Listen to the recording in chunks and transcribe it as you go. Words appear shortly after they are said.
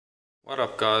What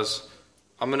up guys,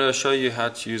 I'm going to show you how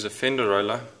to use a fender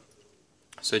roller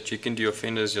so that you can do your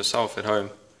fenders yourself at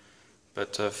home.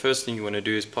 But first thing you want to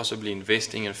do is possibly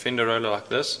investing in a fender roller like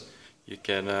this. You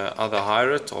can either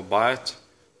hire it or buy it,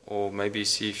 or maybe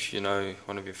see if you know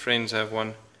one of your friends have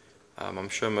one. I'm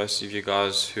sure most of you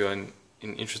guys who are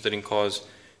interested in cars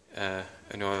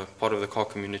and are part of the car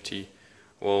community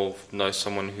will know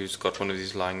someone who's got one of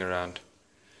these lying around.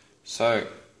 So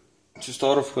to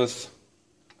start off with,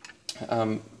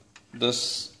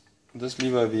 this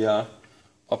lever over here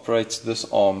operates this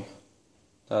arm.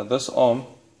 Now this arm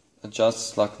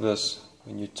adjusts like this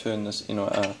when you turn this in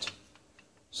or out.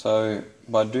 So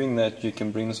by doing that you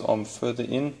can bring this arm further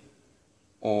in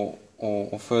or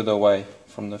further away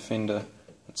from the fender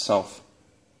itself.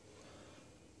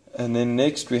 And then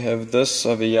next we have this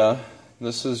over here.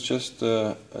 This is just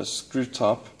a screw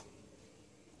type.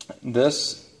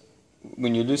 This,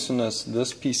 when you loosen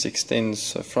this piece extends,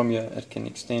 so from here it can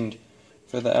extend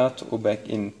further out or back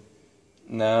in.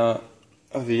 Now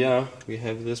over here we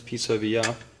have this piece over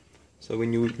here, so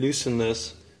when you loosen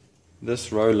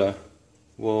this roller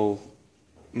will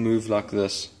move like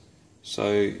this.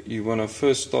 So you want to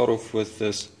first start off with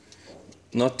this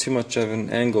not too much of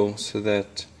an angle, so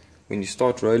that when you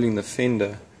start rolling the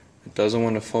fender it doesn't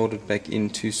want to fold it back in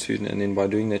too soon, and then by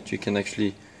doing that you can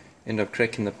actually end up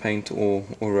cracking the paint or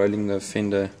rolling the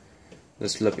fender,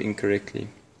 this lip, incorrectly.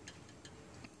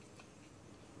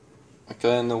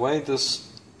 Okay, and the way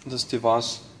this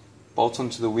device bolts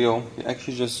onto the wheel, you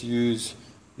actually just use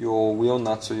your wheel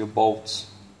nuts or your bolts.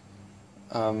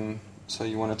 So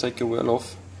you want to take your wheel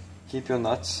off, keep your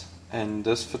nuts, and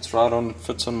this fits right on. It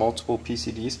fits on multiple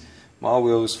PCDs. My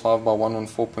wheel is 5x1 on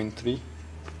 4.3,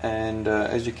 and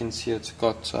as you can see it's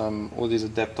got all these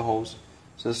adapter holes,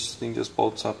 so this thing just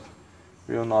bolts up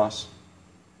real nice.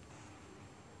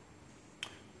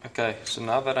 Okay, so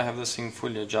now that I have this thing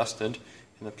fully adjusted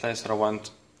in the place that I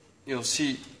want, you'll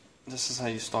see this is how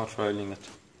you start rolling it.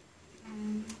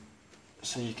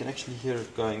 So you can actually hear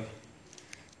it going.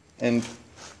 And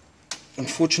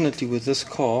unfortunately with this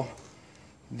car,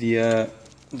 the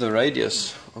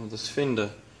radius of this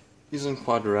fender isn't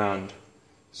quite round.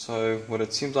 So what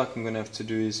it seems like I'm going to have to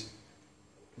do is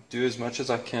do as much as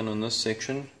I can on this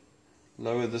section,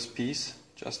 lower this piece,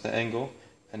 adjust the angle,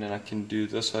 and then I can do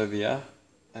this over here,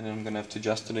 and then I'm going to have to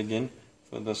adjust it again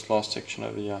for this last section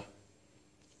over here.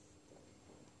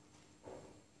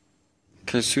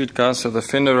 Okay, sweet guys, so the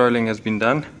fender rolling has been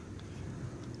done.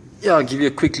 Yeah, I'll give you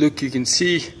a quick look. You can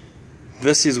see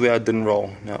this is where I didn't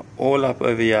roll. Now all up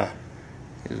over here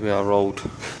is where I rolled.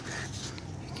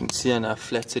 You can see how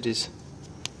flat it is.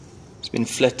 It's been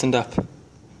flattened up. A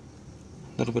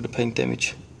little bit of paint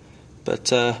damage,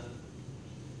 but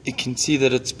you can see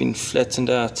that it's been flattened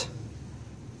out,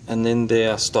 and then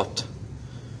there I stopped.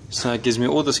 So it gives me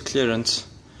all this clearance.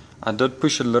 I did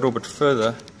push it a little bit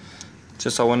further,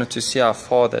 just I wanted to see how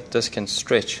far that disc can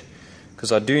stretch,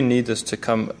 because I do need this to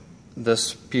come,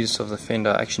 this piece of the fender,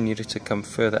 I actually need it to come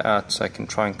further out so I can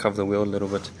try and cover the wheel a little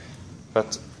bit.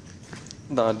 But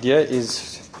the idea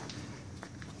is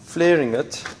flaring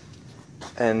it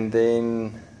and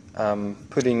then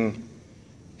putting,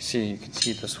 see, you can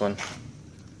see this one,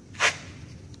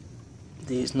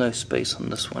 there's no space on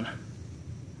this one,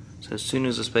 so as soon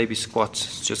as this baby squats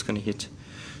it's just going to hit.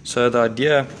 So the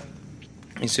idea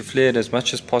is to flare it as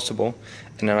much as possible,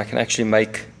 and then I can actually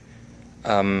make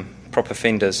proper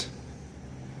fenders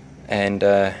and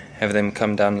have them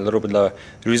come down a little bit lower.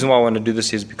 The reason why I want to do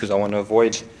this is because I want to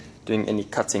avoid doing any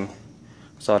cutting,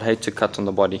 so I'd hate to cut on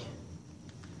the body.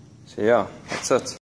 So yeah, that's it.